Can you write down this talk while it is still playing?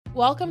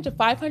Welcome to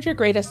 500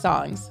 Greatest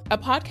Songs, a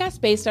podcast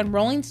based on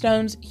Rolling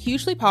Stone's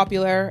hugely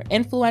popular,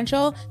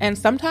 influential, and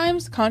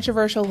sometimes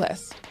controversial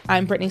list.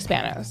 I'm Brittany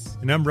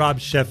Spanos. And I'm Rob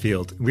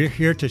Sheffield. We're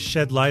here to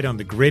shed light on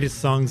the greatest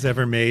songs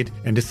ever made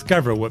and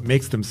discover what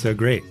makes them so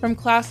great. From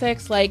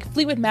classics like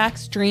Fleetwood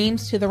Mac's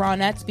Dreams to the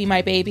Ronettes' Be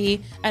My Baby,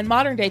 and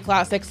modern-day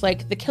classics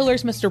like The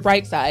Killers' Mr.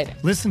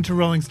 Brightside. Listen to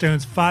Rolling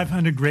Stone's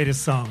 500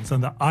 Greatest Songs on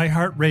the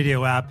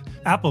iHeartRadio app,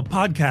 Apple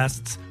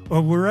Podcasts,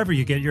 or wherever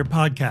you get your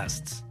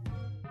podcasts.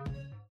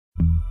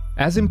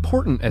 As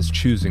important as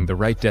choosing the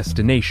right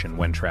destination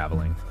when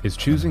traveling is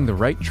choosing the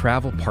right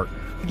travel partner.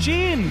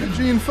 Gene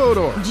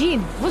Fodor.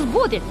 Gene, was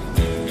good.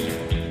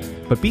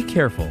 But be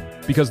careful,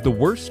 because the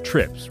worst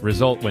trips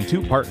result when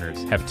two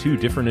partners have two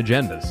different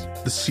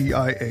agendas. The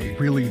CIA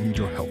really need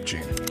your help,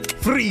 Gene.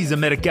 Freeze,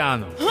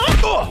 Americano.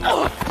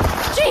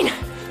 Gene,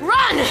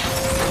 run!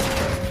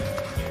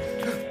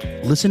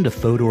 Listen to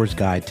Fodor's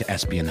Guide to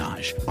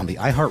Espionage on the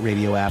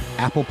iHeartRadio app,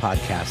 Apple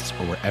Podcasts,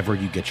 or wherever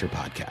you get your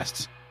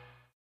podcasts.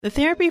 The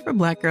Therapy for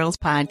Black Girls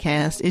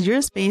podcast is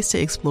your space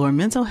to explore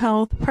mental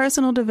health,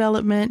 personal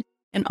development,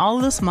 and all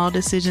of the small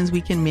decisions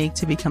we can make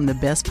to become the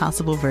best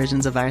possible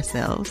versions of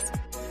ourselves.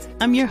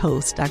 I'm your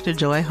host, Dr.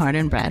 Joy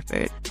Harden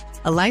Bradford,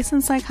 a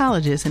licensed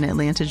psychologist in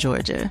Atlanta,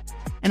 Georgia,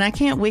 and I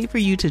can't wait for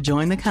you to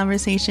join the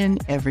conversation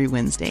every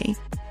Wednesday.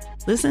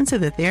 Listen to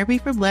the Therapy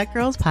for Black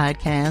Girls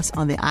podcast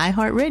on the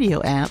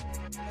iHeartRadio app,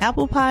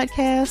 Apple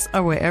Podcasts,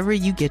 or wherever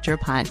you get your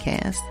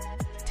podcasts.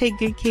 Take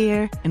good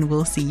care, and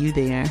we'll see you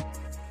there.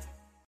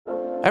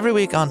 Every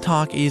week on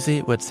Talk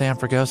Easy with Sam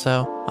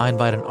Fragoso, I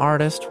invite an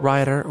artist,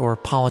 writer, or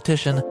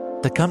politician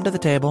to come to the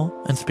table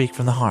and speak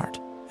from the heart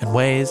in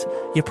ways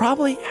you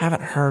probably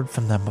haven't heard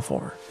from them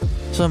before.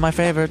 Some of my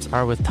favorites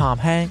are with Tom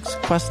Hanks,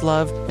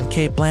 Questlove, and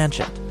Cate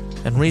Blanchett.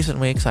 In recent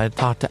weeks, I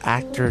talked to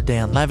actor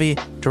Dan Levy,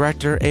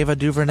 director Ava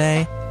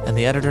DuVernay, and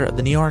the editor of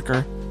The New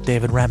Yorker,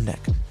 David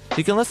Remnick.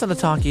 You can listen to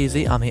Talk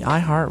Easy on the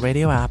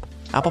iHeartRadio app,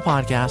 Apple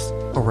Podcasts,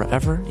 or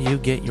wherever you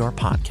get your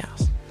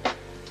podcasts.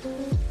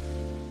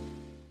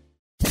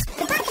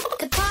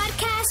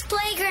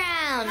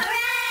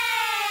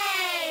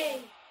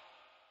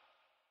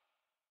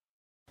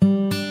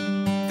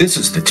 This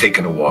is the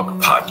Taking a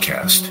Walk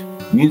podcast,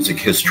 music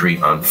history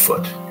on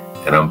foot,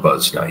 and I'm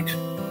Buzz Knight.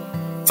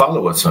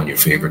 Follow us on your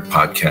favorite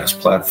podcast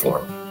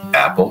platform,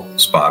 Apple,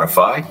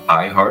 Spotify,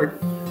 iHeart,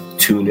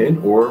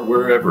 TuneIn, or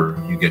wherever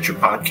you get your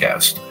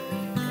podcast.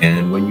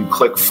 And when you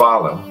click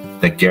follow,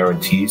 that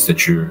guarantees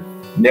that you're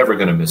never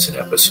going to miss an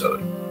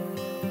episode.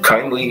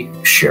 Kindly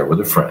share with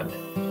a friend.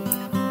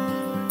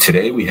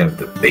 Today we have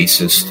the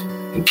bassist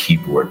and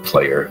keyboard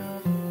player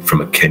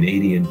from a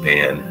Canadian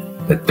band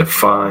that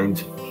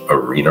defined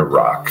arena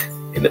rock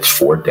in its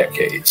 4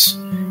 decades.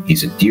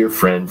 He's a dear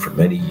friend for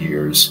many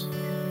years.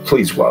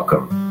 Please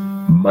welcome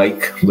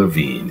Mike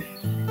Levine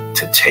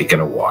to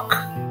Taking a Walk.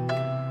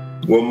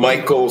 Well,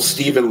 Michael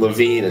Stephen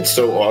Levine, it's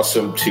so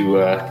awesome to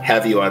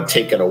have you on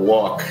Taking a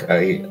Walk.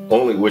 I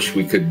only wish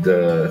we could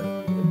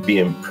be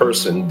in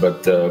person,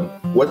 but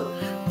what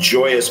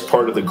joyous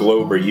part of the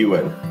globe are you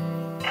in?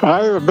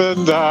 I've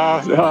been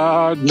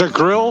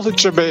Negril,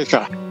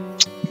 Jamaica.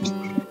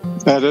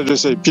 And it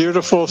is a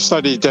beautiful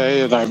sunny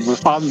day, and I'm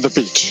on the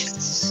beach.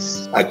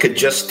 I could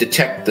just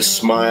detect the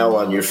smile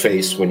on your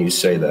face when you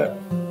say that.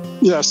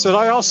 Yes, and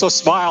I also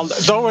smiled.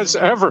 No one's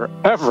ever,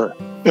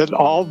 in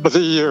all the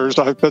years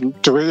I've been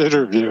doing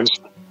interviews,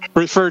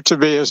 referred to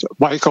me as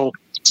Michael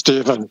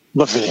Stephen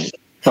Levine.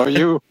 So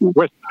you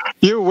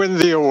win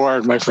the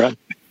award, my friend.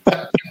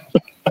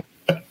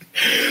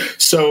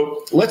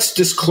 So let's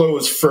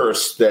disclose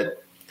first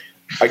that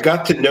I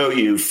got to know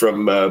you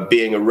from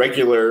being a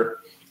regular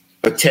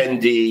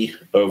attendee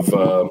of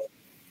the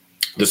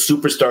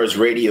Superstars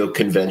Radio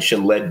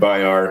Convention led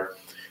by our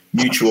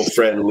mutual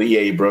friend Lee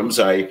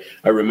Abrams. I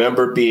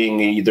remember being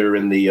either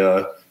in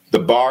the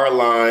bar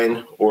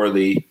line or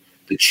the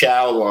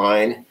chow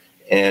line,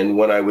 and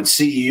when I would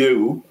see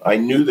you, I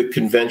knew the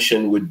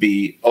convention would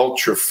be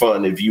ultra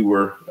fun if you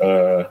were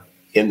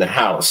in the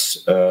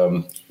house.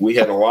 We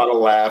had a lot of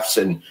laughs,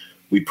 and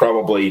we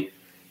probably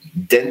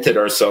dented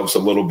ourselves a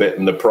little bit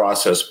in the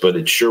process, but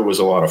it sure was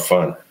a lot of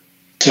fun.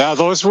 Yeah,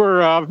 those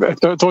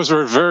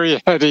were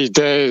very heady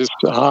days.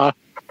 I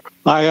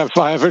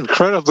have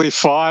incredibly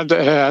fond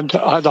and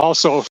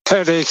also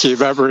headachy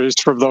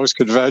memories from those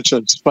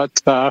conventions.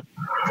 But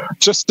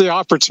just the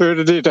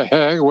opportunity to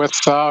hang with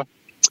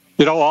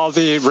all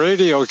the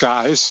radio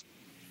guys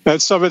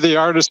and some of the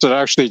artists that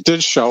actually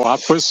did show up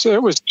was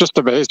just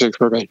amazing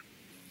for me.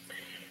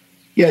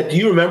 Yeah, do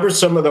you remember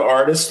some of the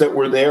artists that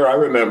were there? I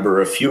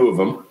remember a few of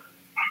them.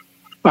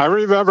 I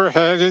remember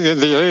hanging in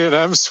the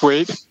A&M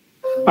suite.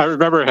 I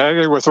remember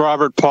hanging with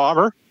Robert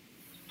Palmer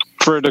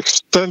for an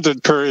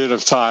extended period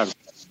of time.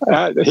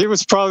 He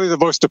was probably the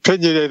most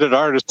opinionated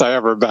artist I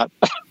ever met.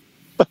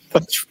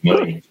 That's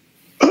funny.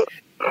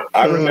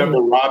 I remember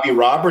Robbie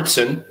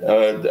Robertson,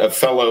 a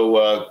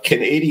fellow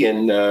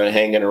Canadian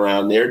hanging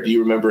around there. Do you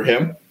remember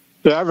him?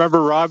 Yeah, I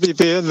remember Robbie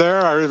being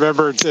there. I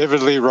remember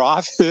David Lee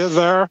Roth being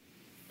there.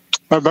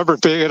 I remember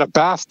being in a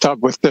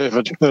bathtub with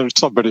David in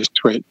somebody's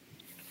suite.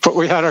 but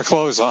we had our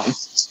clothes on.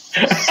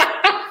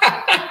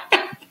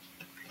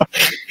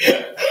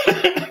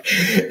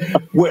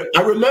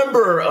 I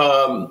remember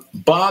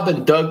Bob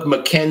and Doug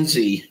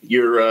McKenzie,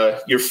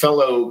 your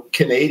fellow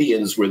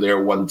Canadians, were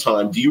there one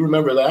time. Do you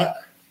remember that?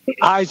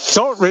 I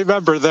don't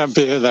remember them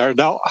being there.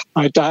 No,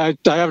 I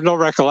have no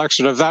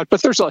recollection of that.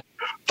 But there's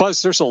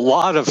a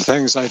lot of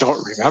things I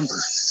don't remember,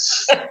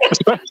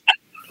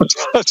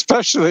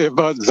 especially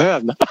about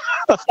then.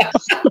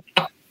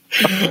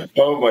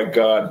 Oh my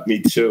God,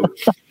 me too.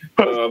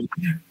 All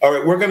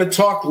right, we're going to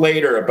talk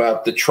later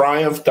about the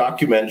Triumph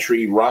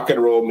documentary, Rock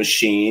and Roll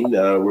Machine.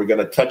 We're going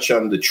to touch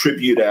on the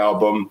tribute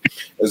album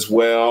as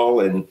well,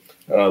 and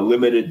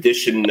limited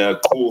edition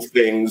cool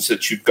things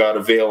that you've got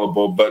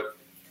available. But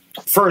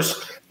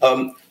first,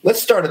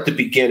 let's start at the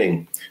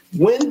beginning.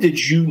 When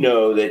did you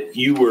know that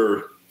you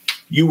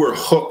were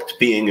hooked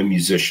being a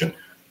musician?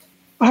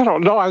 I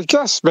don't know. I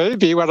guess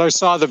maybe when I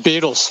saw the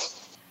Beatles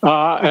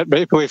at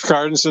Maple Leaf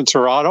Gardens in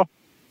Toronto.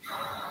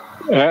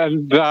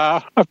 And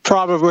I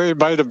probably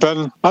might have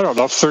been,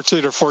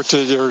 13 or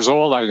 14 years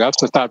old, I guess,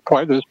 at that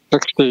point,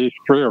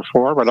 63 or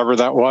 4, whatever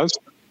that was.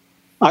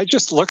 I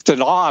just looked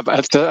in awe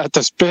at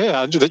this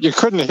band that you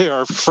couldn't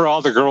hear for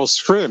all the girls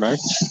screaming.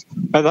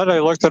 And then I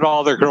looked at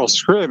all the girls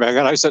screaming,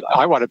 and I said,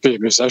 I want to be a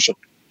musician.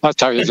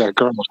 That's how you get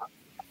girls.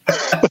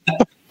 That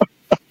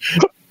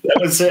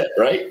was it,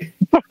 right?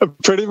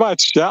 Pretty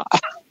much, yeah.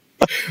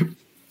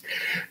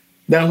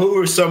 Now, who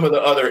were some of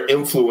the other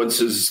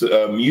influences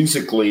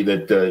musically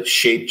that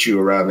shaped you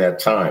around that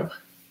time?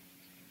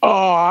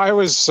 Oh, I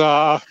was,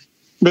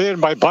 me and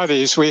my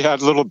buddies, we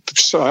had little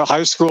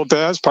high school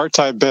bands,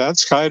 part-time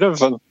bands, kind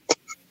of, and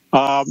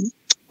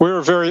we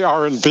were very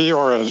R&B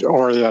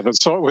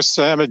oriented. So it was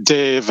Sam and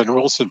Dave and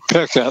Wilson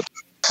Pickett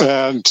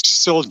and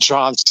Syl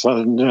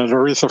Johnson and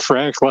Aretha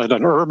Franklin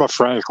and Irma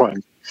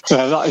Franklin.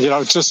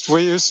 And, just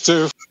we used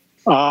to,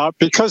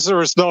 because there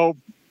was no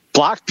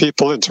Black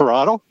people in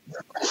Toronto,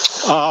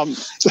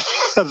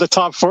 the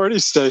top 40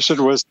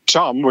 station was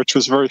Chum, which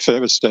was a very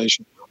famous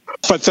station.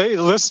 But they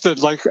listed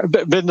like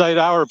Midnight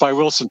Hour by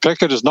Wilson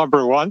Pickett as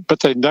number 1,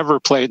 but they never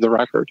played the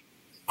record.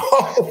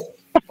 Oh,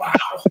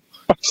 wow.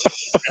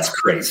 That's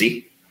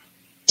crazy.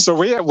 So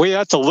we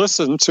had to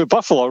listen to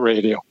Buffalo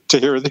radio to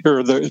hear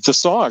the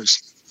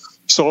songs.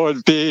 So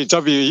it'd be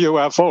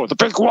WUFO, the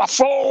big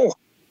WUFO.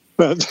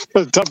 And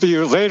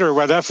W later,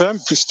 when FM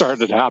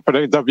started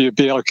happening,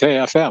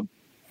 WBLK FM.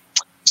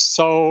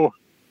 So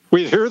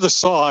we'd hear the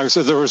songs,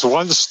 and there was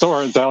one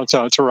store in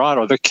downtown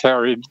Toronto that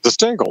carried the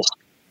singles.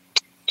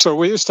 So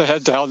we used to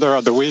head down there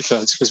on the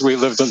weekends because we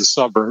lived in the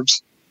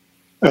suburbs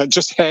and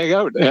just hang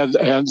out and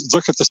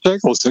look at the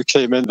singles that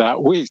came in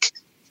that week.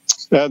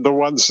 And the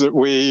ones that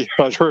we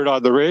had heard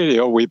on the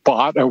radio, we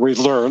bought and we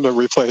learned and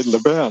we played in the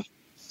band.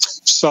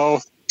 So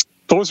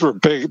those were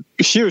big,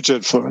 huge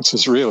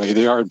influences, really,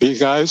 the R&B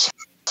guys.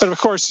 And of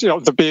course, the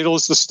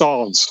Beatles, the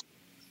Stones.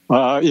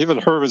 Even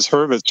Herman's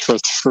Hermits,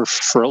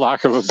 for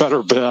lack of a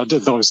better band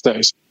in those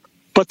days.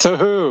 But The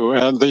Who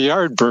and the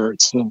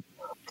Yardbirds, and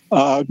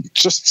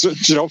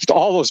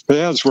all those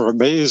bands were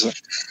amazing.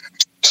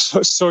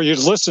 So you'd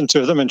listen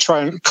to them and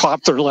try and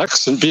cop their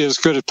licks and be as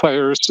good at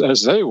players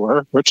as they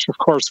were, which of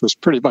course was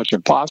pretty much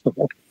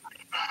impossible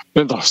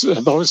in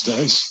those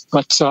days.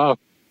 But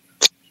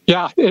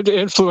it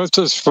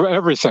influences for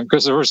everything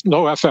because there was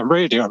no FM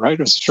radio, right? It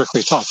was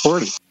strictly top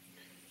 40.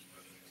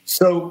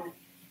 So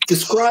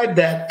describe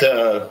that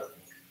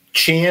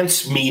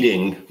chance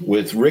meeting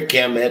with Rick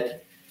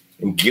Emmett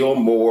and Gil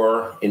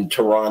Moore in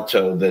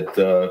Toronto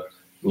that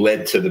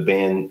led to the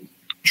band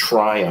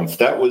Triumph.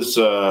 That was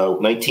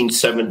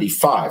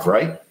 1975,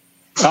 right?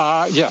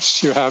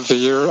 Yes, you have the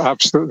year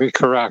absolutely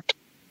correct.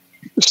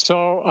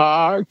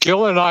 So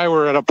Gil and I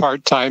were in a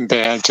part-time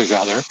band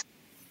together.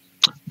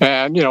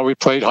 And, we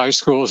played high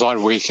schools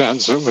on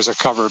weekends. It was a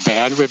cover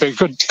band. We made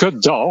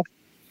good dough.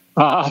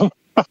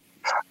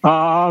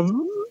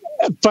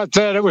 But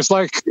then it was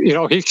like, he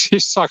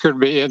suckered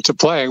me into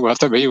playing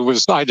with him.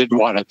 I didn't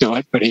want to do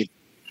it, but he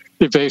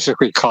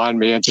basically conned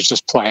me into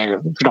just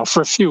playing,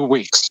 for a few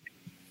weeks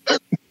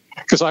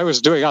because I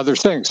was doing other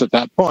things at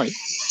that point.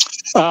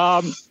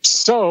 I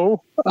started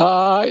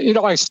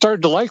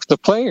to like the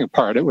playing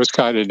part. It was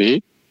kind of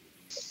neat.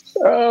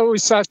 We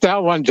sat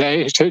down one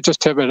day,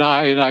 just him and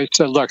I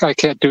said, look, I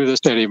can't do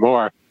this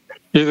anymore.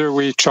 Either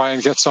we try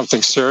and get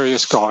something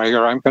serious going,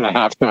 or I'm going to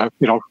have to,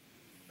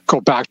 go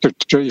back to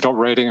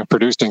writing and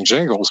producing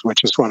jingles,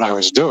 which is what I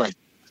was doing.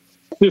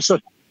 He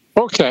said,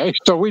 okay.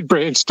 So we'd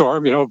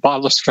brainstorm, a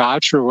bottle of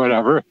scotch or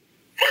whatever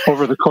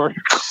over the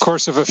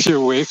course of a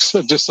few weeks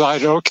and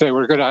decide, okay,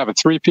 we're going to have a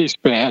 3-piece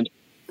band.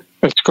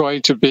 It's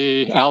going to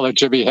be a la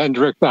Jimi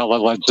Hendrix, a la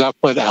Led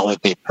Zeppelin, a la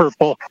Deep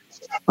Purple,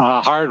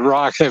 hard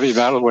rock, heavy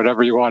metal,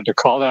 whatever you wanted to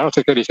call it. I don't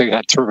think anything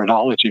had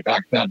terminology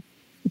back then.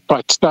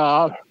 But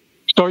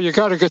so you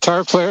got a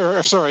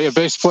a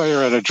bass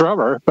player and a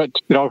drummer, but,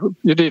 you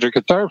need a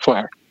guitar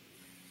player.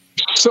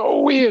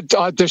 So we had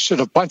auditioned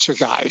a bunch of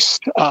guys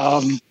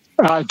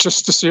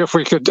just to see if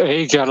we could,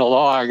 A, get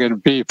along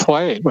and B,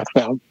 play with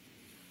them.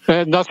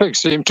 And nothing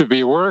seemed to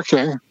be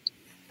working.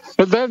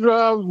 And then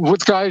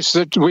with guys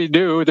that we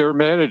knew, their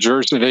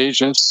managers and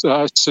agents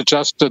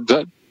suggested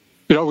that,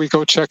 we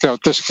go check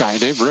out this guy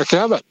named Rick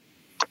Emmett,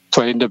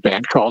 playing in a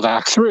band called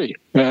Act 3.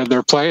 And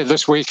they're playing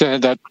this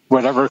weekend at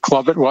whatever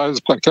club it was.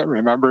 I can't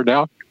remember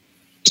now.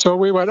 So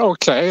we went,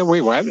 okay, and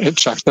we went and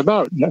checked them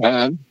out.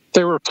 And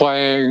they were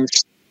playing,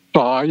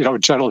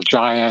 Gentle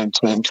Giant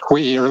and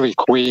Queen, early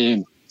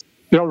Queen,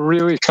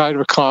 really kind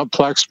of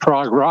complex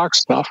prog rock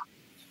stuff.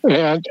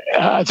 And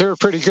they were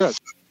pretty good.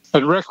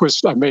 And Rick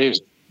was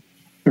amazing.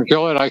 And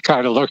Gil and I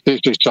kind of looked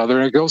at each other,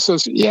 and Gil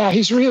says, yeah,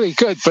 he's really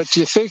good, but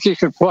do you think he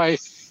can play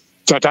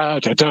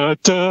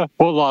da-da-da-da-da,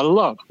 Whole Lot of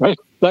Love, right?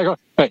 And I go,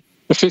 hey,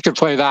 if he can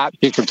play that,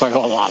 he can play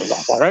Whole Lot of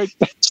Love, all right?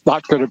 It's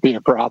not going to be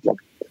a problem.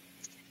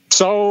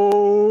 So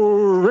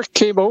Rick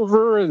came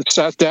over and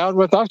sat down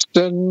with us,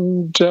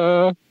 and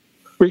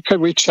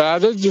we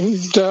chatted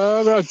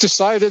and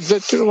decided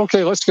that,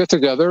 okay, let's get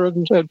together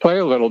and play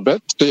a little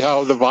bit, see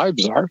how the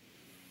vibes are.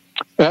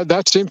 And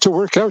that seemed to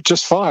work out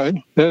just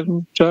fine.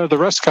 And the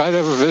rest kind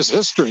of is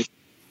history.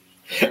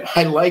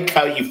 I like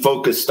how you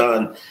focused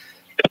on,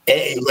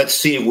 hey, let's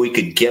see if we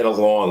could get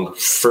along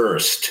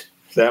first.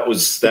 That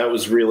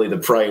was really the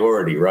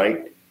priority,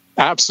 right?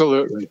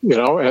 Absolutely.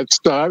 It's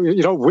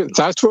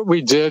that's what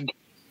we did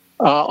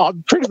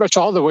pretty much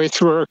all the way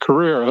through our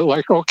career.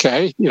 Like,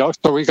 okay,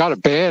 so we got a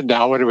band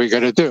now. What are we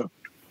going to do?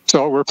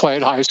 So we're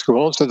playing high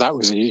school, so that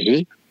was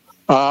easy.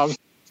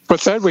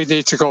 But then we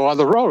need to go on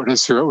the road and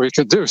see what we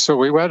could do. So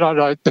we went on,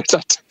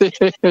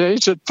 the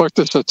agent booked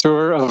us a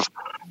tour of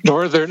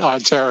Northern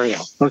Ontario.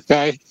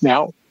 Okay.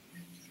 Now,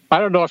 I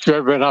don't know if you've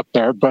ever been up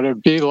there, but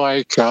it'd be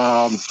like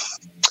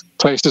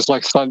places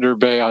like Thunder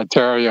Bay,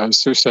 Ontario, and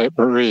Sault Ste.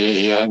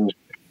 Marie, and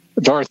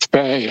North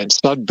Bay, and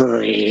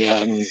Sudbury,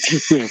 and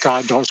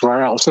God knows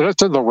where else. And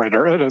it's in the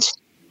winter, and it's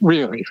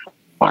really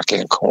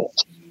fucking cold.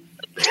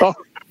 So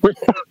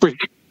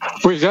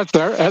we get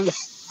there, and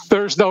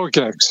there's no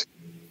gigs.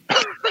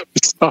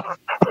 So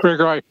we're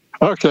going,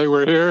 okay,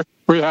 we're here.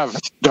 We have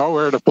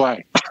nowhere to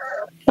play.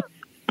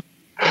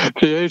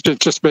 The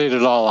agent just made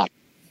it all up.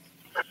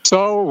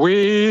 So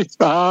we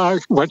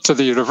went to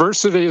the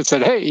university and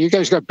said, hey, you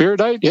guys got beer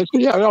night? He said,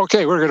 yeah,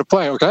 okay, we're going to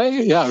play,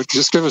 okay? Yeah,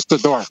 just give us the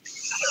door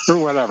or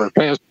whatever.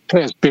 Pay us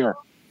beer.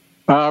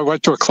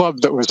 Went to a club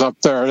that was up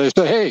there. They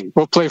said, hey,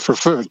 we'll play for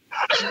food.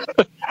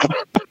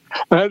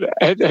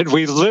 and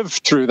we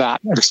lived through that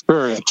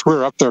experience. We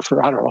were up there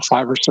for,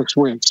 5 or 6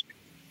 weeks.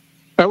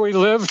 And we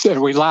lived and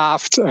we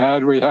laughed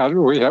and we had,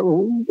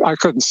 I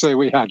couldn't say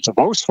we had the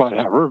most fun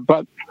ever,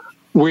 but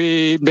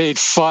we made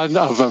fun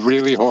of a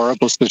really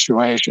horrible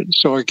situation.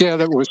 So again,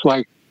 it was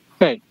like,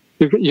 hey,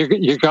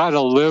 you got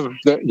to live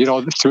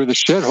through the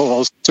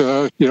shitholes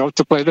to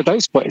play the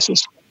nice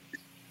places.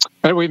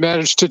 And we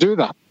managed to do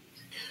that.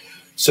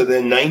 So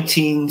then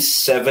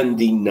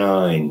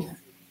 1979,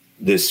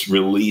 this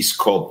release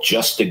called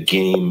Just a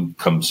Game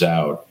comes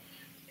out.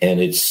 And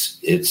it's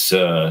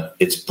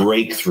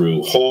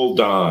breakthrough. Hold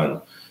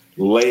On,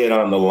 Lay It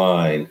on the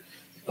Line,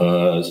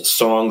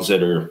 songs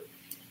that are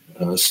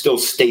still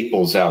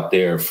staples out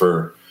there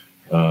for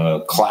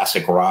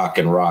classic rock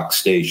and rock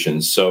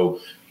stations. So,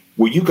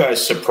 were you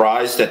guys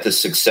surprised at the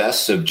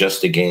success of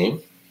Just a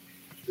Game?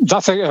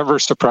 Nothing ever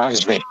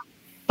surprised me.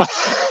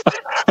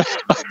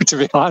 To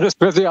be honest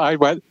with you, I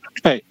went,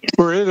 hey,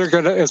 we're either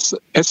gonna.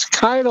 It's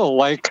kind of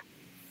like.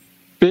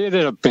 Being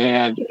in a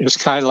band is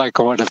kind of like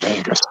going to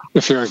Vegas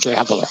if you're a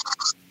gambler.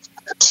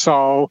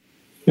 So,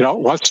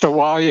 once in a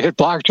while you hit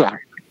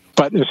blackjack.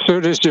 But as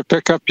soon as you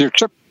pick up your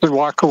chip and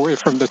walk away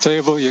from the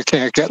table, you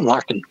can't get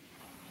lucky.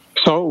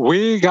 So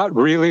we got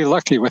really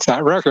lucky with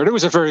that record. It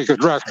was a very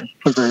good record.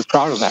 I'm very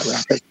proud of that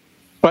record.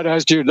 But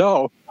as you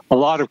know, a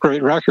lot of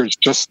great records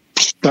just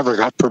never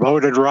got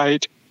promoted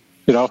right.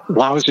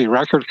 Lousy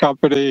record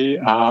company.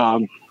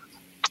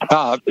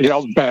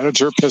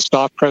 Manager pissed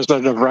off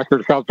president of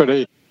record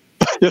company.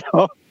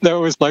 That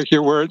was like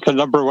you weren't the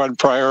number one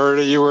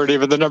priority. You weren't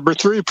even the number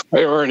 3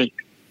 priority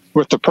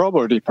with the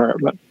promo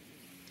department.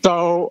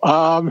 So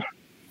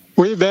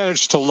we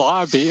managed to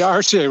lobby.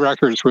 RCA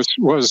Records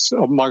was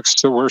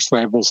amongst the worst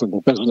labels in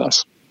the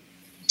business.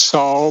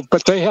 So,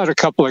 but they had a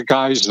couple of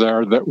guys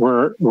there that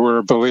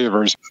were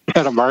believers.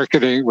 Head of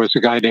marketing was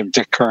a guy named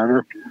Dick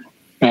Carter,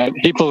 and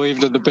he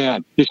believed in the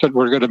band. He said,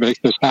 we're going to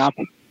make this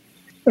happen.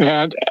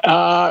 And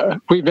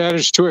we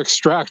managed to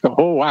extract a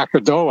whole whack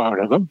of dough out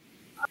of them.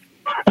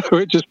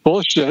 We just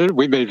bullshitted.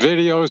 We made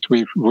videos.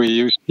 We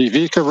used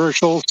TV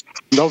commercials.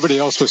 Nobody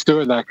else was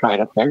doing that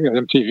kind of thing.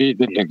 MTV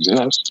didn't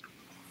exist.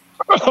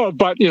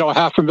 But,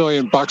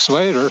 $500,000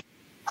 later,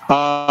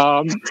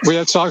 we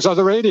had songs on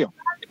the radio.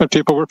 And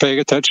people were paying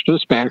attention to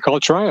this band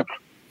called Triumph.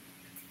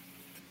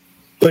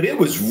 But it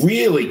was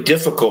really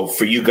difficult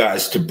for you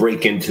guys to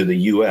break into the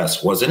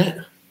U.S., wasn't it?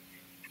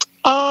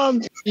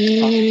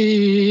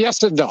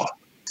 Yes and no.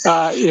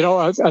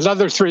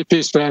 Another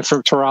 3-piece band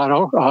from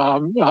Toronto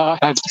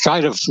had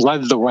kind of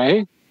led the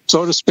way,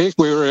 so to speak.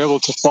 We were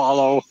able to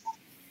follow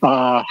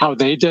how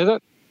they did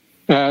it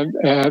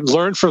and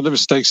learn from the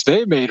mistakes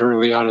they made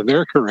early on in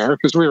their career,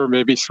 because we were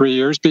maybe 3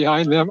 years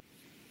behind them.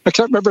 I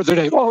can't remember their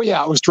name. Oh,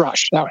 yeah, it was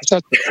Rush. That's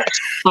it.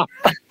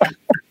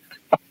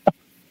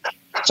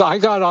 So I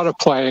got on a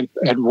plane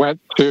and went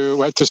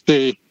to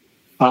see,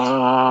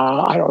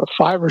 I don't know,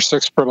 5 or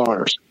 6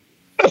 promoters.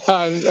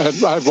 And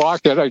I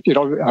walked in,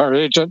 our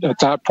agent at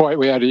that point,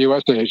 we had a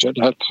U.S. agent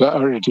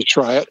in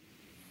Detroit.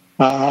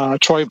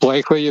 Troy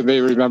Blakely, you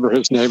may remember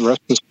his name,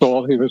 rest his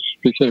soul. He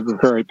became a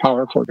very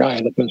powerful guy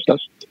in the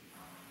business.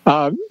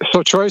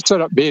 So Troy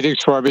set up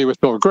meetings for me with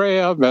Bill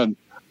Graham and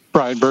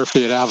Brian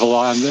Murphy at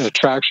Avalon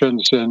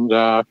Attractions in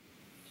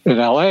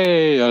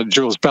L.A., and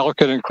Jules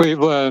Belkin in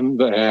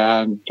Cleveland,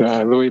 and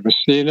Louis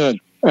Messina.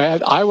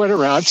 And I went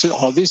around to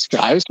all these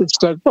guys and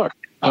said, look,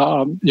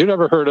 you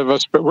never heard of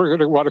us, but we're going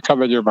to want to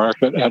come in your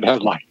market and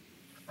headline.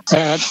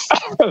 And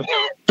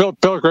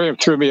Bill Graham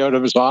threw me out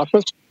of his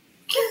office.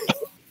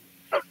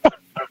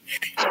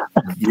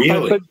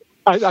 Really?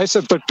 I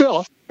said, but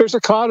Bill, here's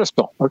a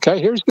codicil, okay?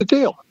 Here's the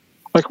deal.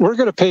 Like, we're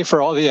going to pay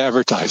for all the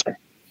advertising,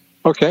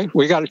 okay?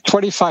 We got a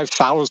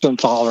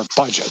 $25,000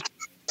 budget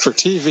for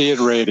TV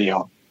and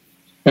radio.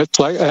 It's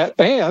like,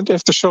 and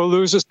if the show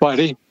loses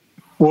money,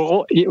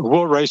 we'll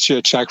write you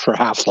a check for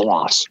half the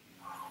loss.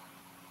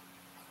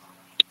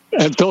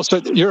 And Bill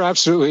said, you're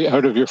absolutely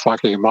out of your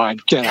fucking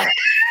mind. Get out.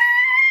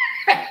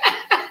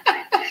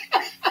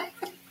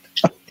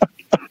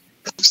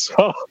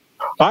 So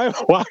I'm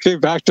walking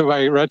back to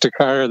my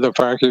rent-a-car in the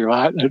parking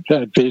lot at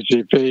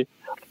BGP,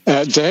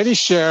 and Danny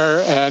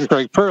Scher and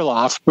Greg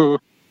Perloff, who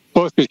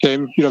both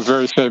became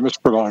very famous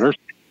promoters.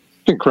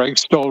 I think Greg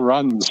still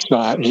runs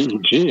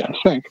AEG, I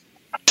think.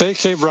 They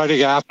came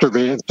running after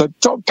me and said,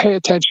 don't pay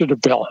attention to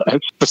Bill.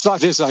 It's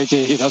not his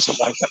idea. He doesn't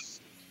like it.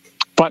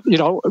 But,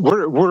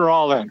 we're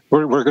all in.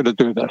 We're going to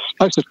do this.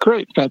 I said,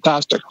 great,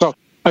 fantastic. So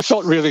I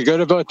felt really good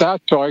about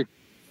that. So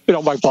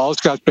my balls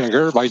got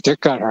bigger, my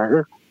dick got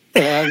harder.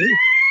 And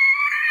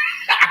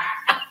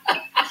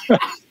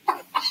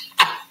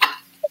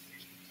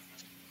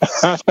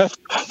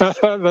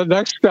the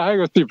next guy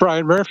was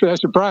Brian Murphy. I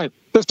said, Brian,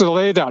 this is a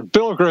lay down.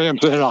 Bill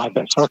Graham's in on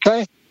this,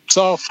 okay?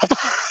 So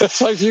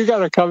it's like, you got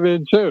to come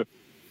in too.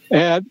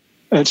 And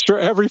sure,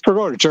 every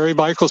promoter, Jerry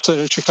Michelson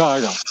in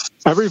Chicago,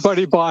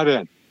 everybody bought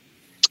in.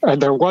 And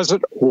there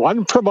wasn't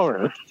one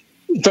promoter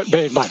that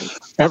made money.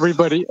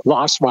 Everybody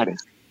lost money,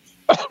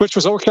 which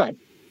was okay,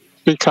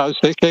 because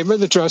they came in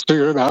the dressing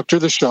room after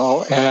the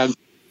show and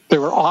they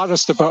were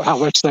honest about how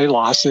much they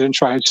lost. They didn't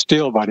try and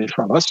steal money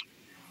from us.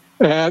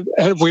 And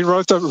we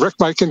wrote that Rick,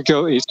 Mike, and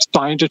Gil each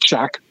signed a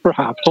check for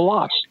half the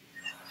loss.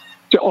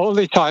 The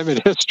only time in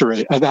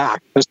history an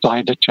act has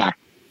signed a check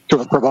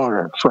to a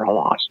promoter for a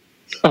loss,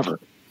 ever.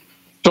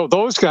 So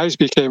those guys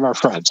became our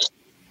friends.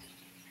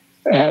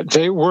 And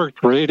they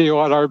worked radio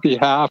on our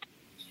behalf.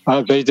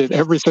 They did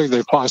everything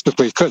they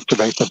possibly could to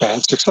make the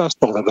band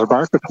successful in their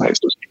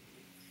marketplaces.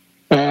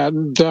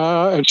 And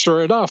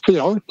sure enough,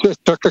 it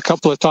took a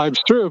couple of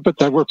times through, but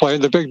then we're playing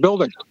the big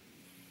buildings.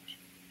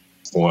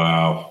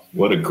 Wow,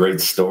 what a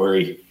great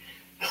story.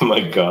 Oh,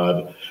 my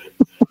God.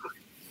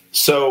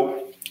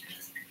 So,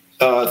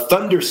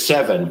 Thunder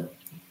 7,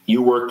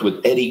 you worked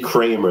with Eddie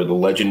Kramer, the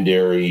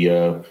legendary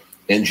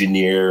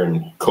engineer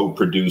and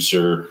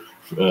co-producer.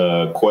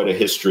 Quite a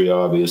history,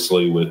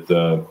 obviously, with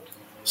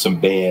some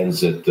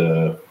bands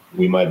that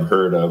we might have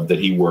heard of that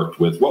he worked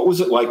with. What was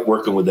it like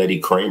working with Eddie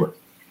Kramer?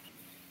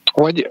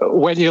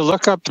 When you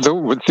look up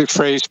the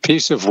phrase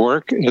piece of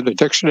work in the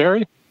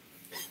dictionary,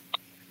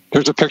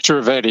 there's a picture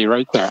of Eddie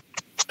right there.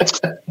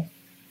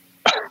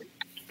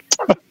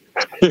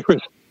 It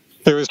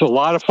was a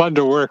lot of fun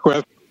to work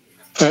with,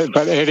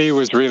 but Eddie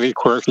was really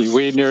quirky.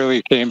 We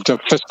nearly came to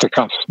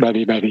fisticuffs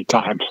many, many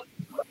times.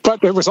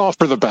 But it was all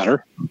for the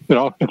better.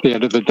 At the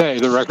end of the day,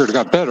 the record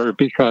got better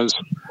because,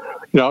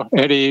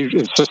 Eddie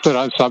insisted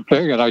on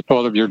something, and I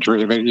told him, "You're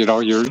dreaming.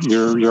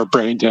 You're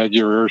brain dead.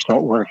 Your ears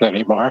don't work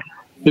anymore."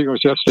 He goes,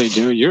 "Yes, they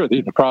do.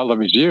 The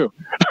problem is you."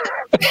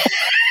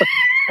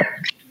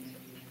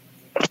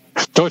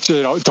 Don't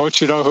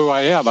you know who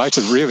I am? I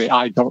said, really,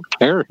 I don't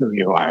care who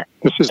you are.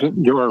 This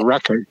isn't your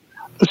record.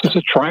 This is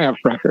a Triumph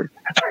record.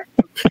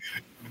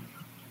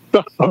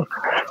 So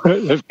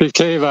it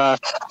became a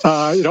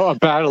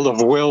battle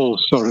of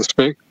wills, so to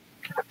speak.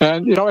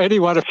 And, Eddie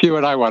won a few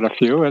and I won a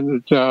few,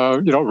 and,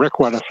 Rick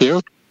won a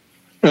few.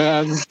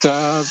 And,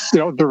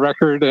 the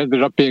record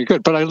ended up being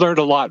good. But I learned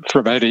a lot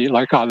from Eddie,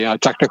 like on the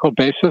technical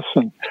basis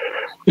and,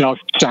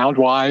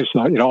 sound-wise,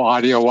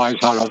 audio-wise,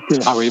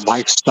 how he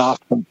mics stuff.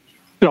 And,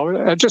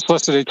 and just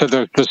listening to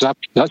the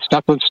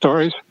Zeppelin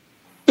stories,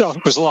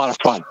 it was a lot of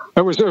fun.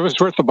 It was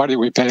worth the money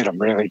we paid him,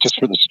 really, just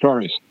for the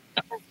stories.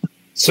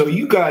 So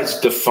you guys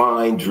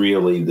defined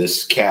really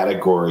this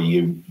category.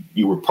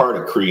 You were part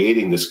of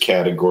creating this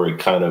category,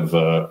 kind of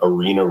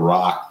arena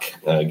rock,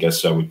 I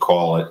guess I would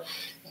call it,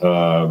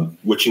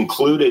 which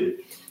included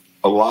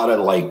a lot of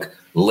like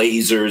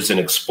lasers and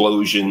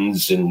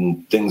explosions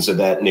and things of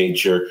that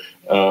nature.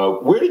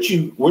 Where did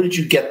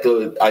you get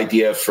the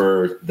idea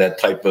for that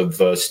type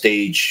of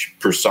stage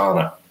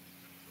persona?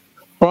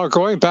 Well,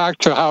 going back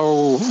to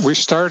how we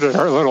started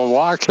our little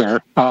walk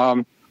here,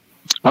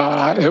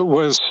 that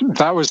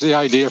was the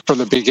idea from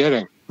the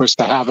beginning. was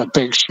to have a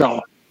big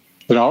show.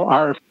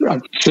 Our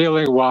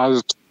feeling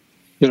was,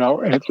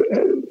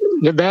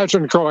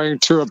 imagine going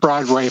to a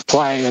Broadway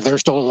play and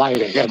there's no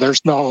lighting and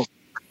there's no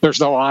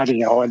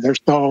audio and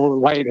there's no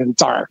light and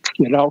dark,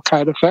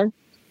 kind of thing.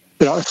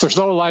 If there's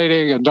no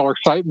lighting and no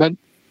excitement,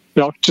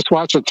 just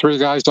watching three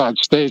guys on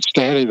stage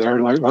standing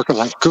there looking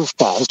like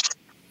goofballs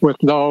with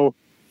no,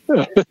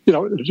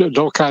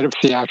 no kind of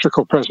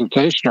theatrical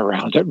presentation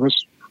around it was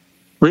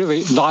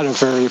really not a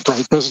very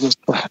bright business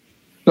plan.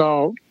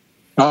 So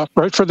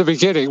right from the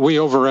beginning, we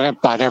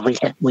overamped on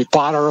everything. We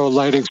bought our own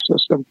lighting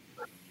system.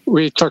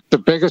 We took the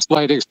biggest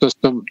lighting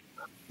system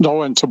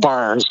known to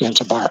bars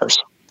into bars.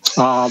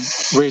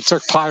 We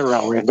took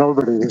pyro, and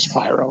nobody used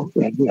pyro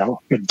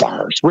in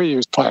bars. We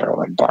used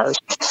pyro in bars.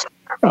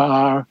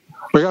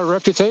 We got a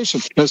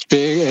reputation as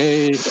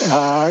being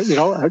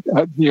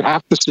you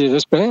have to see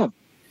this band.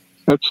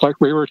 It's like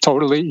we were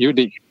totally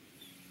unique.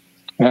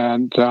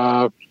 And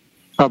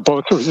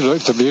both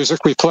the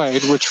music we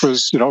played, which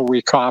was,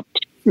 we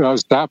copped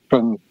Zepp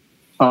and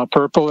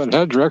Purple and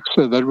Hendrix,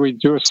 and then we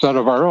do a set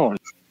of our own.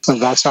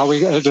 And that's how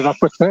we ended up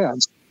with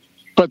bands.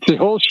 But the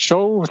whole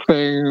show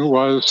thing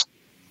was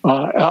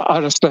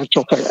an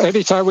essential thing.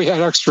 Anytime we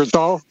had extra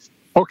dough,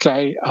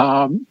 okay,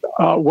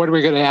 what are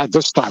we going to add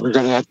this time? We're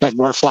going to add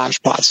more flash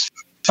pots.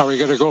 Are we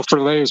going to go for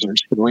lasers?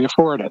 Can we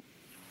afford it?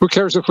 Who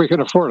cares if we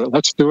can afford it?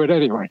 Let's do it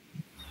anyway.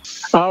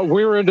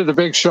 We were into the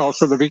big show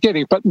from the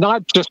beginning, but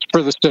not just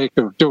for the sake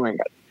of doing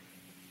it.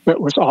 It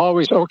was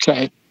always,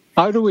 okay,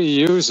 how do we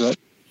use it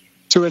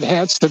to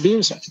enhance the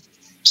music?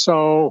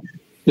 So,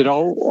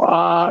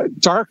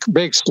 dark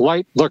makes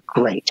light look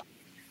great.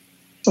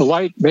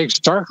 Light makes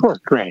dark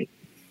look great.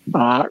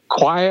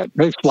 Quiet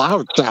makes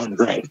loud sound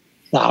great.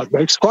 Loud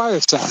makes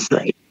quiet sound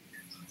great.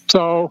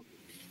 So,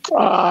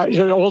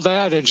 an old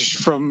adage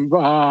from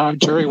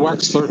Jerry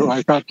Wexler, who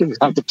I got to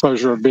have the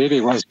pleasure of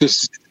meeting, was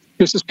this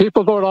is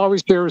people don't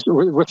always hear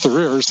with their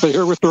ears, they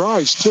hear with their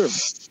eyes too.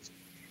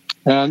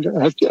 And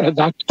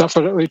that's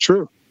definitely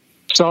true.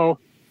 So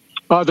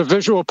the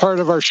visual part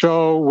of our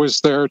show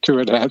was there to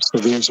enhance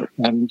the music.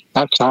 And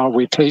that's how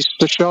we paced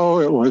the show.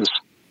 It was,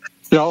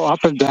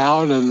 up and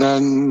down, and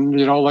then,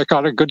 like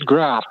on a good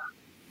graph.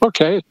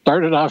 Okay, it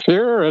started off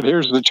here, and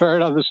here's the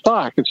chart on the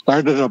stock. It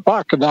started at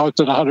 $1, and now it's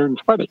at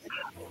 120.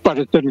 But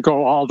it didn't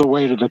go all the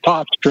way to the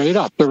top straight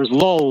up. There was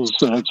lulls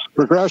in its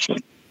progression.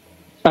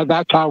 And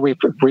that's how we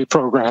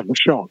programmed the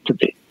show to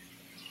be.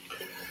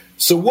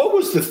 So what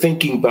was the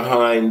thinking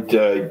behind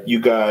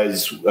you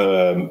guys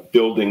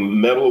building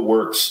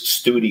Metalworks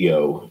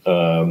Studio?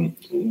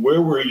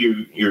 Where were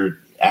your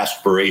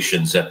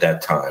aspirations at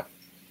that time?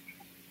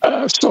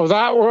 So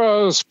that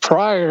was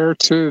prior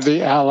to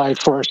the Allied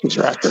Forces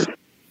record.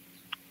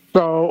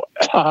 So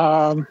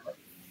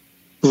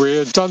we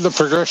had done the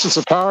Progressions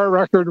of Power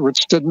record, which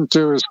didn't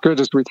do as good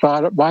as we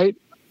thought it might.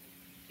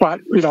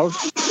 But,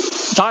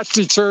 not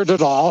deterred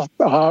at all.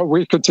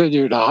 We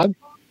continued on.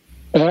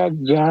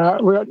 And,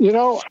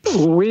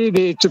 we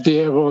need to be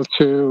able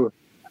to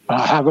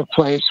have a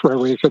place where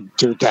we could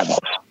do demos.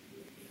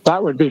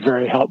 That would be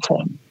very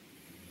helpful.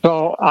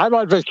 So I'm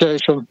on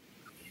vacation.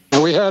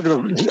 And we had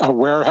a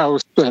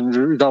warehouse and,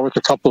 with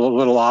a couple of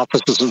little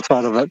offices in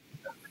front of it.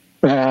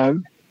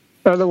 And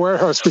in the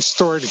warehouse, we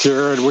stored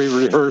gear and we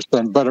rehearsed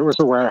them, but it was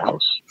a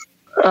warehouse.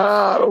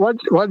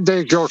 One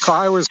day,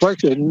 I was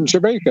in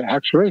Jamaica,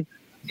 actually.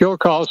 Gil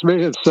calls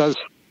me and says,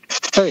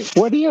 hey,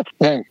 what do you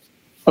think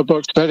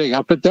about setting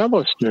up a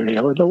demo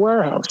studio in the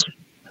warehouse?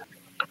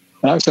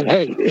 And I said,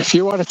 hey, if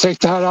you want to take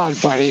that on,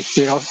 buddy,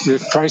 you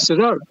price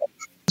it out.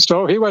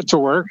 So he went to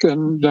work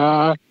and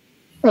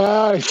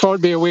he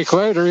phoned me a week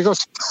later. He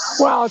goes,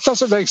 well, it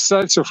doesn't make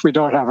sense if we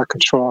don't have a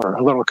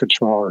little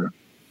controller.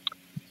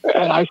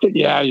 And I said,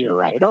 yeah, you're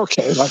right.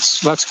 Okay,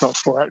 let's go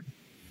for it.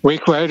 A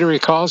week later, he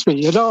calls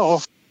me,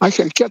 I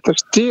can get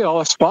this deal,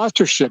 a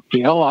sponsorship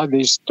deal on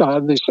these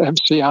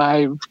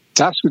MCI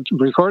desk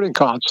recording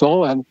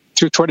console and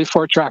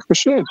 224-track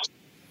machines.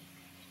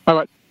 I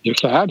went, you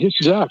can? He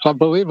said, yeah, it's an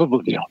unbelievable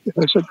deal.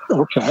 I said,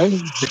 okay,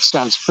 it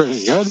sounds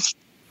pretty good.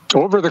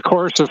 Over the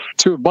course of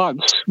 2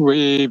 months,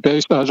 we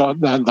based on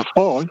the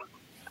phone,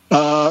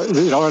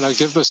 and I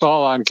give this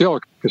all on Gil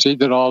because he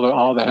did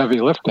all the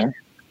heavy lifting.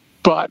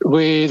 But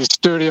the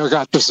studio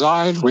got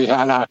designed. We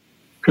had a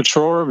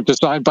control room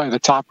designed by the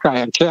top guy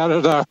in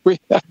Canada. We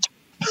had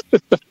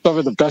some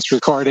of the best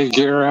recording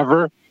gear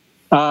ever.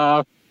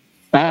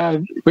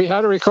 And we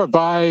had to record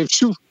by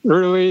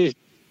late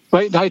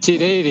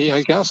 1980,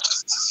 I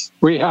guess.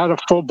 We had a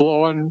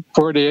full-blown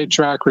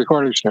 48-track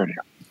recording studio.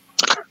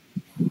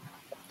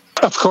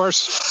 Of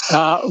course,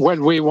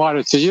 when we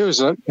wanted to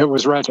use it, it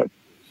was rented.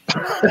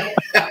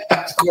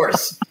 Of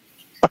course.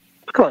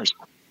 Of course.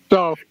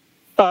 So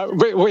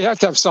we had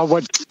to have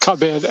someone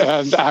come in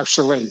and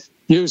actually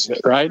use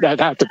it, right? That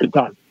had to be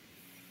done.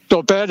 So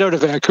a band out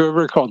of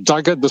Vancouver called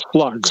Doug and the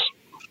Slugs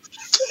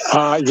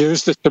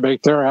used it to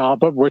make their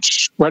album,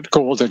 which went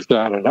gold in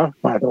Canada,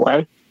 by the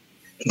way.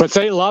 But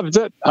they loved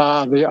it.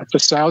 The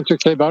sounds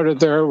that came out of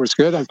there was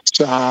good. It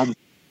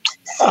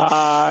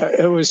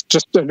was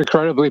just an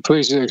incredibly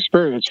pleasing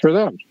experience for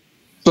them.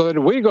 So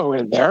then we go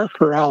in there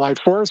for Allied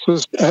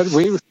Forces, and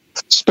we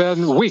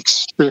spend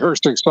weeks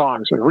rehearsing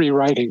songs and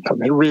rewriting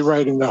them and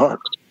rewriting the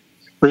hooks,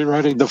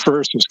 rewriting the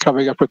verses,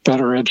 coming up with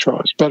better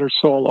intros, better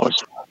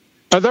solos.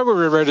 And then we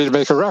were ready to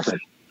make a record,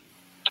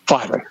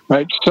 finally,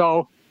 right?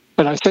 So,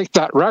 and I think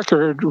that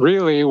record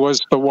really was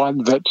the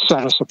one that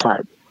set us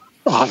apart,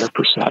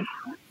 100%.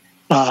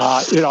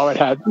 It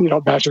had,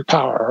 Magic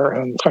Power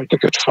and Fight the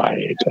Good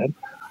Fight. And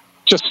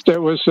just,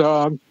 it was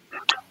a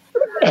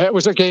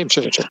game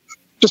changer.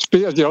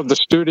 The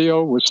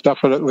studio was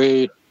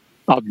definitely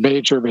a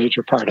major,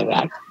 major part of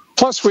that.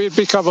 Plus, we had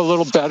become a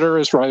little better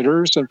as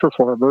writers and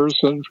performers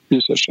and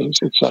musicians,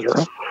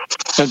 etc.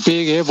 And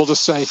being able to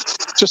say,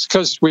 just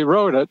because we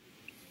wrote it,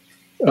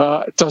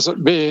 doesn't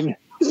mean,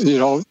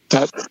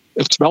 that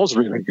it smells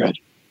really good.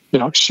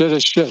 Shit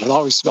is shit. It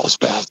always smells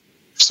bad.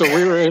 So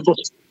we were able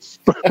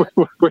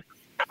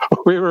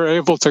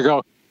to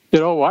go, you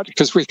know what?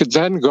 Because we could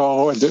then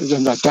go, and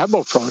in that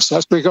demo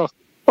process, we go,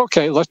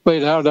 okay, let's lay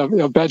down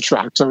a bed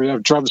track. So we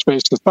have drums,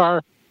 bass,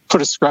 guitar,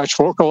 put a scratch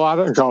vocal on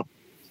it, and go,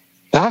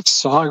 that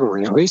song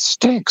really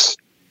stinks.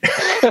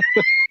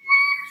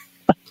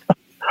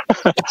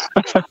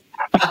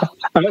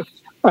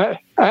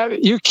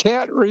 You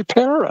can't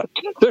repair it.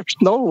 There's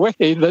no way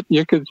that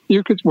you could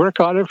work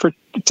on it for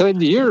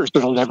 10 years.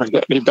 It'll never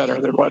get any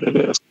better than what it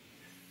is.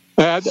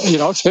 And,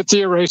 hit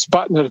the erase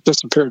button and it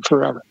disappeared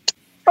forever.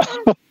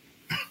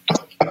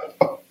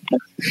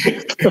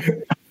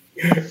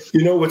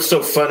 What's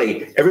so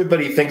funny?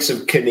 Everybody thinks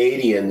of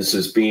Canadians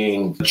as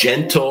being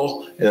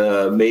gentle,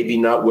 maybe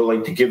not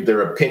willing to give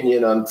their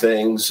opinion on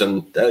things.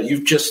 And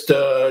you've just,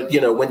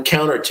 went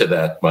counter to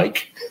that,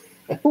 Mike.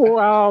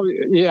 Well,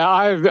 yeah,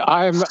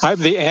 I'm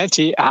the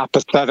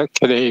anti-apathetic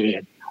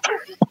Canadian.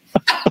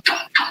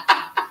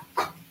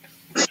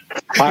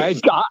 I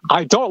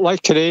don't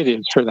like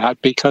Canadians for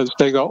that because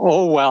they go,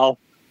 oh, well,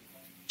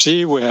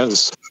 gee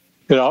whiz.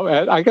 And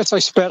I guess I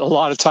spent a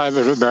lot of time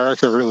in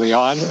America early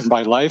on in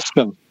my life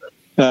and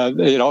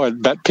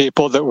met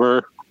people that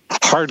were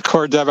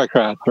hardcore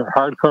Democrats or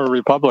hardcore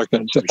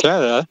Republicans. In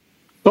Canada,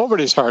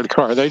 nobody's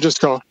hardcore. They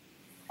just go,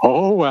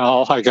 oh,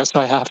 well, I guess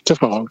I have to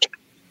vote.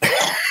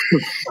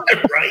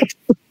 Right.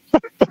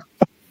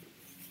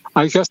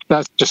 I guess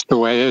that's just the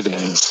way it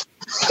is.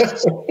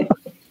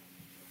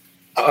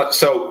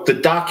 So the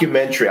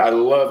documentary, I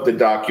love the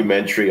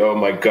documentary. Oh,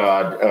 my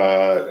God.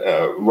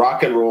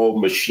 Rock and Roll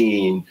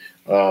Machine.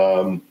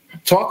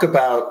 Talk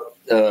about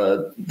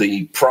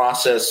the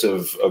process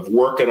of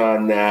working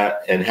on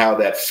that and how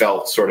that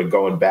felt sort of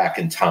going back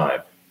in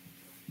time.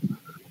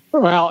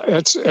 Well,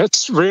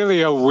 it's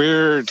really a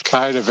weird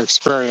kind of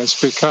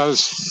experience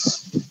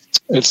because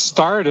it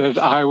started,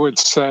 I would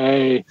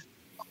say,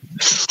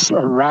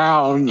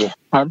 around,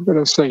 I'm going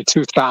to say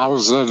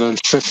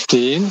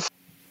 2015.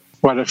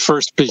 When it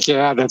first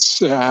began,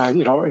 it's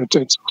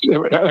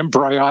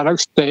embryonic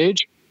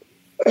stage.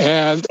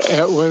 And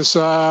it was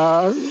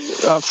a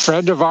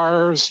friend of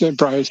ours named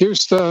Brian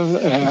Houston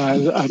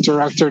and a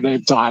director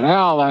named Don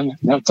Allen.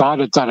 Don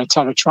had done a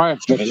ton of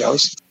Triumph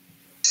videos.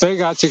 They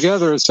got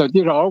together and said,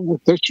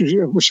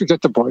 we should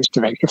get the boys to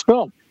make a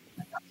film.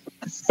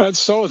 And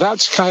so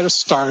that's kind of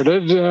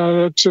started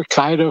to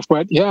kind of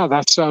went, yeah,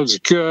 that sounds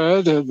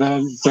good. And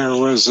then there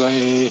was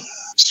a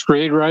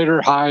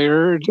screenwriter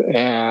hired,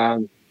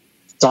 and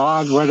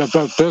Don went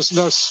about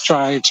business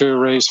trying to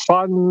raise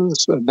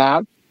funds and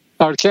that.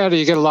 Now, in Canada,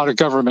 you get a lot of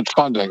government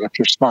funding if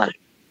you're smart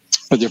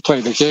and you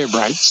play the game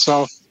right.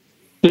 So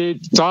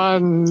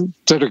Don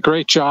did a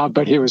great job,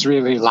 but he was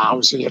really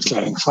lousy at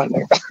getting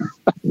funding.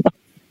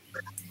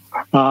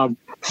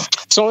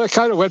 So it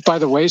kind of went by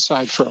the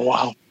wayside for a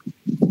while.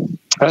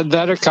 And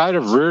then it kind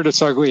of reared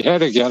its ugly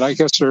head again, I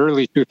guess, in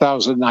early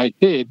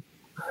 2019,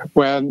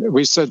 when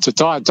we said to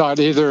Don,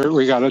 either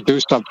we got to do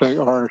something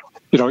or,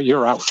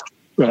 you're out,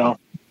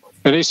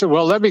 And he said,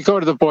 well, let me go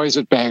to the boys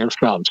at Banger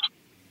Films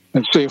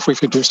and see if we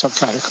could do some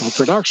kind of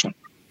co-production.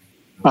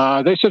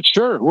 They said,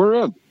 sure,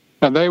 we're in.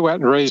 And they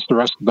went and raised the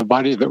rest of the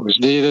money that was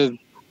needed.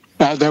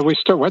 And then we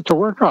still went to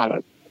work on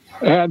it.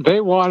 And they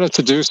wanted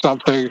to do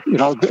something,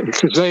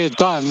 because they had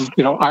done,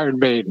 Iron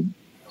Maiden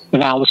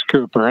and Alice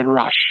Cooper and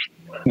Rush,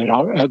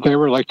 and they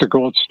were like the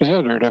gold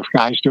standard of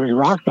guys doing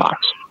rock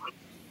docs.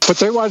 But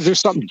they wanted to do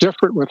something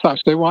different with us.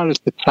 They wanted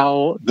to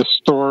tell the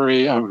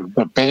story of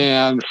the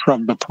band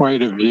from the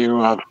point of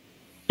view of,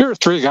 here are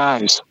three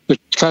guys that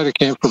kind of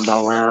came from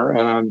nowhere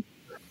and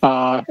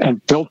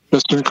built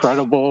this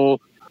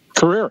incredible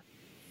career.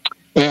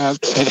 And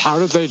how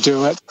did they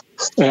do it?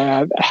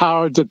 And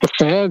how did the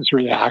fans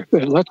react?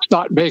 And let's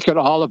not make it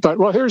all about,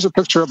 well, here's a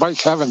picture of Mike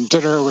having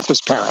dinner with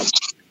his parents.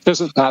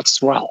 Isn't that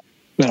swell?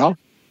 They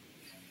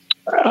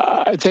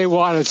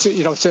wanted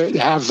to, to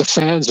have the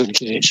fans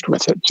engaged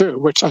with it too,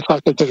 which I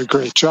thought they did a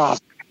great job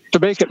to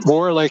make it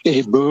more like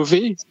a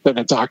movie than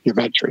a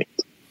documentary.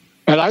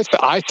 And I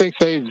think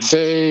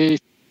they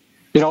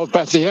but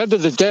at the end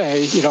of the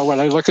day,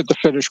 when I look at the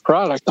finished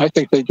product, I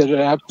think they did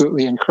an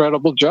absolutely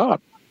incredible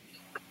job.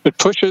 It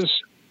pushes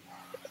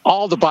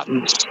all the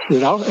buttons,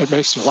 it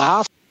makes you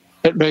laugh,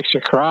 it makes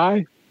you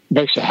cry,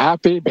 makes you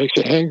happy, makes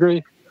you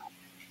angry.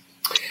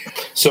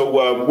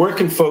 So where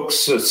can folks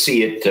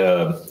see it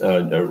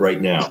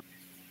right now?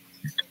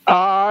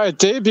 It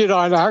debuted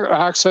on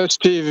Access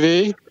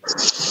TV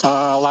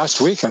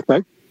last week, I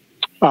think.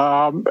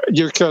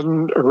 You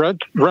can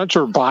rent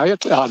or buy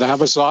it on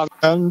Amazon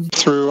and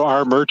through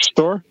our merch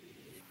store.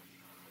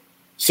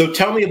 So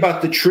tell me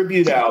about the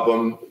tribute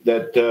album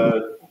that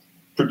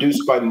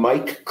produced by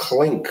Mike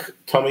Klink.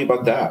 Tell me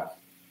about that.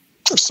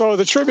 So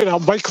the tribute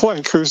album, Mike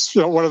Klink, who's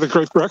one of the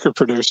great record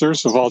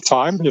producers of all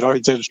time. He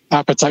did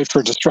Appetite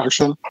for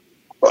Destruction,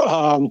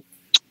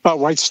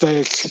 White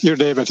Snake, you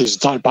name it. He's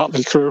done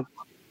Motley Crue.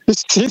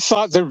 He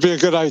thought there'd be a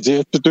good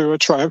idea to do a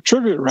Triumph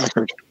tribute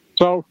record.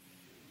 So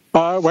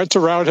I went to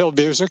Roundhill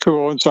Music,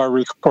 who owns our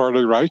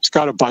recording rights,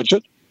 got a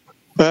budget,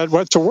 and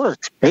went to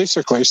work,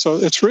 basically. So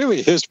it's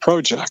really his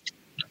project.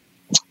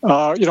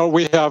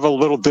 We have a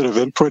little bit of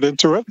input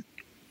into it,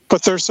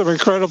 but there's some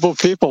incredible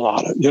people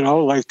on it,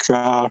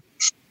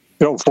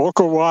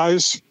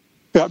 vocal-wise.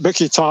 Got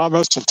Mickey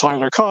Thomas and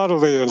Tyler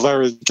Connolly and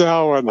Larry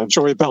Gowan and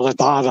Joey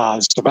Belladonna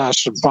and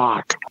Sebastian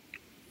Bach,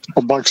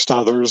 amongst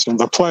others. And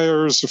the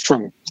players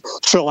from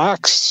Phil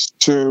X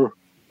to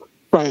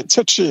Brian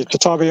Tichy to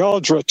Tommy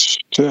Aldrich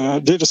to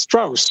Nita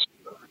Strauss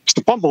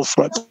to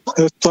Bumblefoot.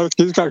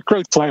 He's got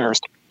great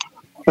players.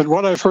 And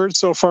what I've heard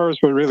so far has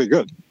been really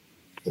good.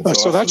 So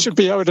awesome. That should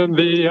be out in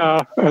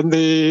they're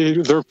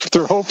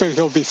hoping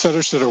he'll be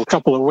finished in a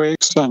couple of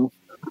weeks and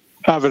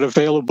have it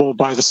available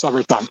by the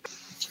summertime.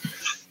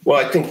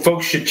 Well, I think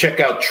folks should check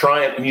out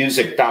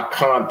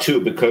TriumphMusic.com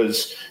too,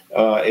 because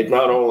it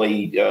not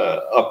only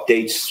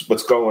updates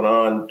what's going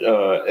on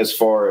as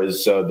far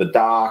as the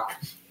doc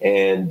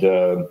and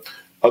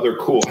other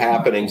cool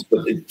happenings,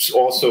 but it's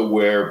also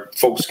where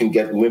folks can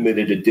get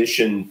limited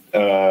edition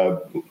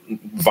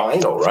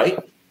vinyl, right?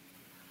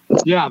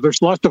 Yeah,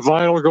 there's lots of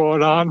vinyl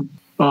going on.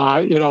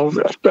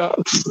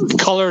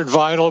 Colored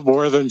vinyl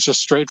more than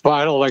just straight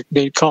vinyl, like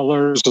neat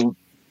colors and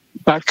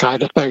that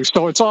kind of thing.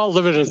 So it's all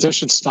limited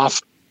edition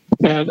stuff.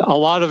 And a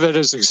lot of it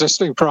is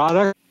existing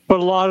product, but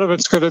a lot of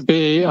it's going to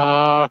be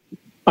a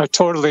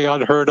totally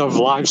unheard of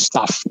live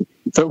stuff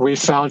that we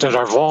found in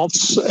our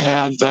vaults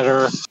and that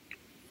are,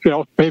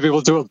 maybe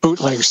we'll do a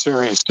bootleg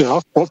series.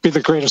 Won't be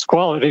the greatest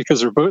quality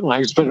because they're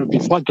bootlegs, but it would be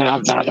fun to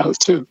have that out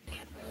too.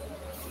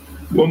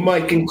 Well,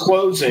 Mike, in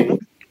closing,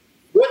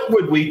 what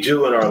would we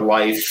do in our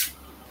life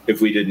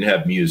if we didn't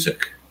have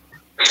music?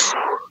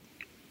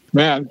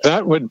 Man,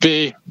 that would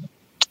be,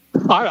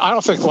 I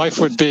don't think life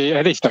would be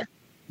anything.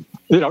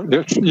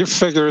 You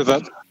figure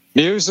that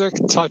music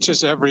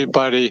touches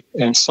everybody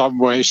in some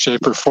way,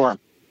 shape, or form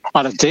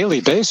on a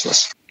daily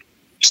basis.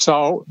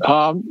 So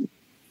I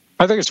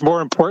think it's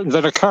more important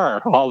than a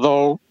car,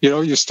 although,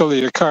 you still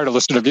need a car to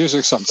listen to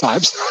music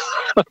sometimes.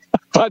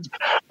 But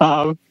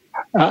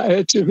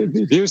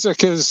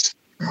music is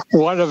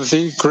one of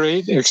the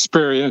great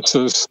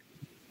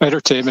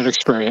entertainment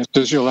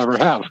experiences you'll ever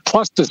have.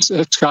 Plus,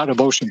 it's got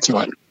emotion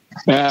to it.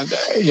 And,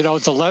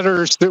 the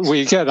letters that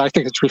we get, I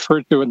think it's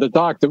referred to in the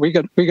doc, that we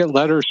get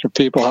letters from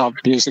people how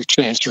music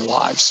changed their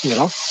lives,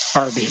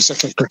 our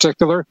music in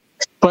particular.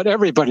 But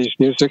everybody's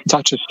music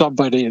touches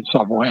somebody in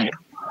some way.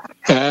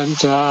 And,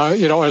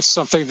 it's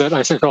something that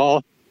I think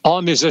all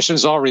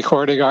musicians, all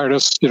recording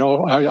artists,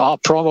 all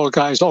promo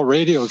guys, all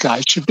radio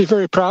guys should be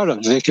very proud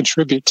of. They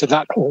contribute to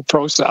that whole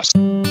process.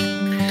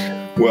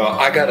 Well,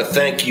 I got to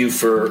thank you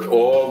for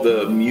all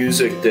the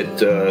music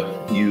that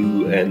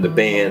you and the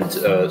band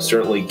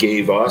certainly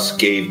gave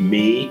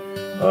me.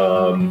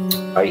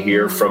 I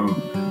hear from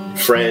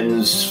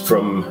friends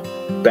from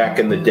back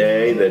in the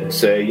day that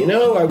say,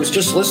 I was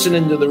just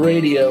listening to the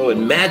radio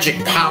and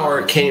Magic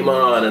Power came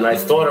on and I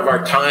thought of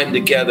our time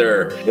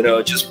together.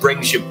 It just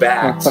brings you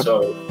back.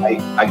 So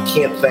I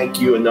can't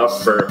thank you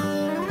enough for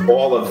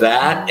all of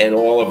that and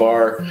all of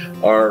our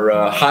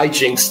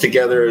hijinks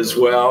together as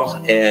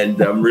well.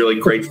 And I'm really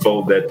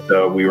grateful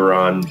that we were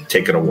on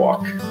Taking a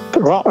Walk.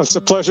 Well, it's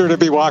a pleasure to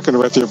be walking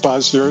with you,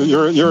 Buzz.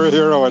 You're a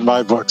hero in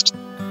my books.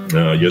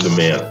 You're the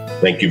man.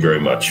 Thank you very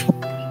much.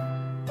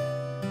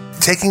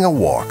 Taking a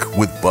Walk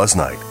with Buzz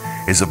Knight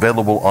is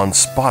available on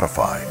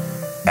Spotify,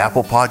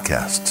 Apple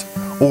Podcasts,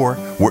 or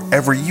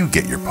wherever you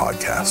get your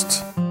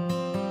podcasts.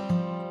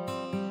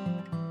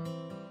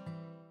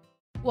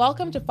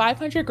 Welcome to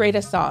 500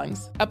 Greatest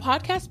Songs, a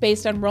podcast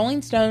based on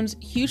Rolling Stone's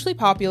hugely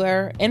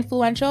popular,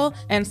 influential,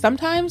 and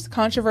sometimes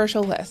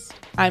controversial list.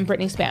 I'm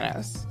Brittany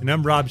Spanos. And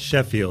I'm Rob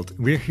Sheffield.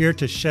 We're here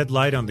to shed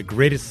light on the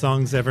greatest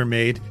songs ever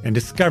made and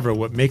discover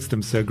what makes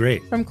them so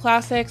great. From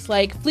classics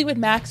like Fleetwood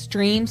Mac's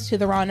Dreams to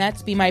the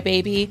Ronettes' Be My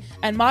Baby,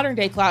 and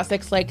modern-day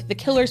classics like The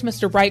Killer's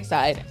Mr.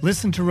 Brightside.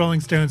 Listen to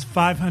Rolling Stone's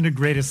 500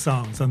 Greatest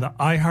Songs on the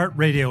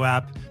iHeartRadio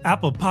app,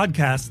 Apple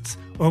Podcasts,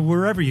 or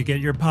wherever you get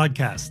your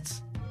podcasts.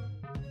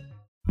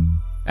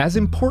 As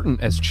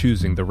important as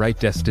choosing the right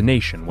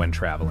destination when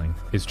traveling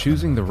is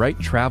choosing the right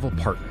travel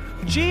partner.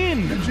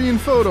 Gene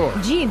Fodor.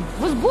 Gene,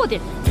 was good.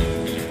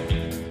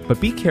 But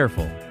be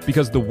careful,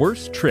 because the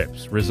worst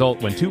trips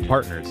result when two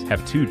partners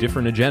have two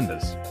different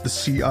agendas. The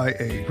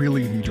CIA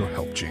really need your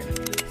help, Gene.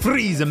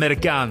 Freeze,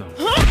 Americano.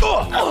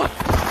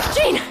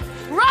 Gene,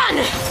 run!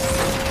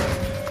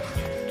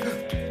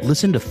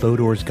 Listen to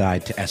Fodor's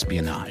Guide to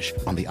Espionage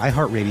on the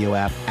iHeartRadio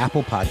app,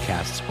 Apple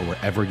Podcasts, or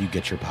wherever you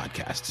get your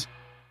podcasts.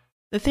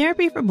 The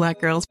Therapy for Black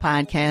Girls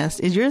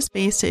podcast is your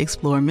space to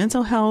explore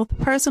mental health,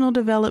 personal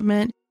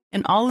development,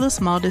 and all of the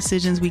small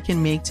decisions we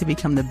can make to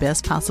become the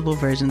best possible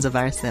versions of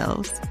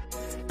ourselves.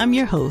 I'm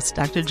your host,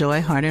 Dr. Joy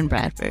Harden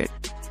Bradford,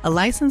 a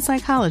licensed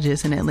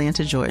psychologist in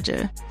Atlanta,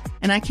 Georgia,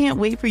 and I can't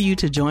wait for you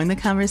to join the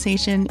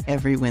conversation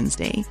every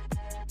Wednesday.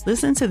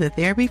 Listen to the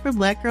Therapy for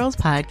Black Girls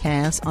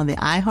podcast on the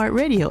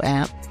iHeartRadio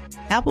app,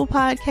 Apple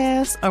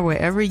Podcasts, or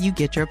wherever you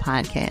get your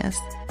podcasts.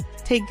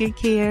 Take good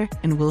care,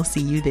 and we'll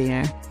see you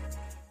there.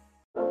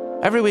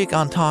 Every week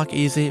on Talk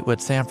Easy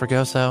with Sam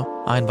Fragoso,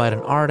 I invite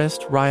an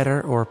artist,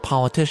 writer, or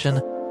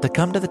politician to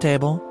come to the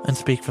table and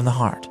speak from the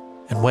heart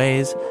in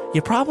ways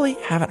you probably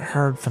haven't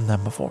heard from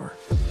them before.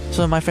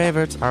 Some of my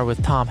favorites are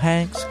with Tom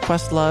Hanks,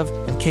 Questlove,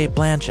 and Cate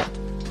Blanchett.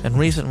 In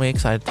recent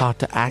weeks, I talked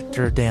to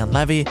actor Dan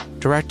Levy,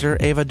 director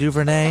Ava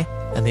DuVernay,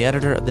 and the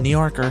editor of The New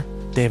Yorker,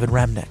 David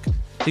Remnick.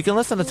 You can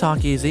listen to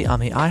Talk Easy on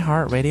the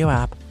iHeartRadio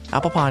app,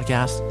 Apple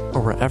Podcasts,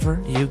 or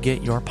wherever you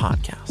get your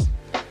podcasts.